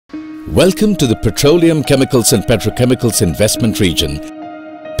Welcome to the Petroleum, Chemicals and Petrochemicals Investment Region,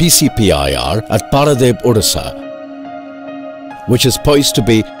 PCPIR at Paradeb, Odisha, which is poised to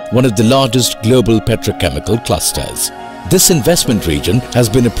be one of the largest global petrochemical clusters. This investment region has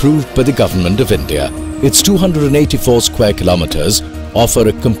been approved by the Government of India. Its 284 square kilometers offer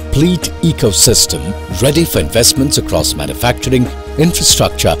a complete ecosystem ready for investments across manufacturing,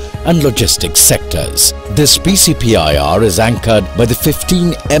 infrastructure and logistics sectors. This PCPIR is anchored by the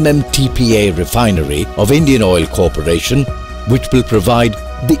 15 MMTPA refinery of Indian Oil Corporation, which will provide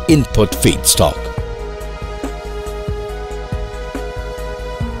the input feedstock.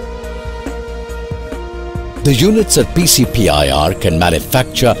 The units at PCPIR can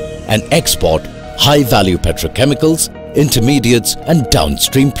manufacture and export high-value petrochemicals, intermediates and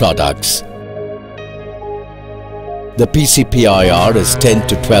downstream products. The PCPIR is 10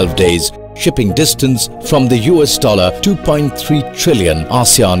 to 12 days shipping distance from the $2.3 trillion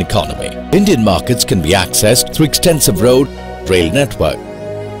ASEAN economy. Indian markets can be accessed through extensive road, rail network,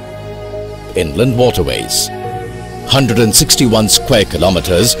 inland waterways. 161 square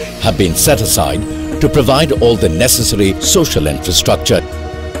kilometers have been set aside to provide all the necessary social infrastructure.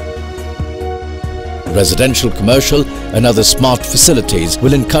 Residential, commercial and other smart facilities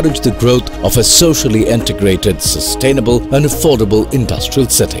will encourage the growth of a socially integrated, sustainable and affordable industrial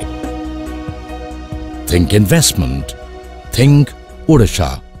city. Think investment. Think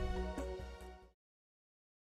Odisha.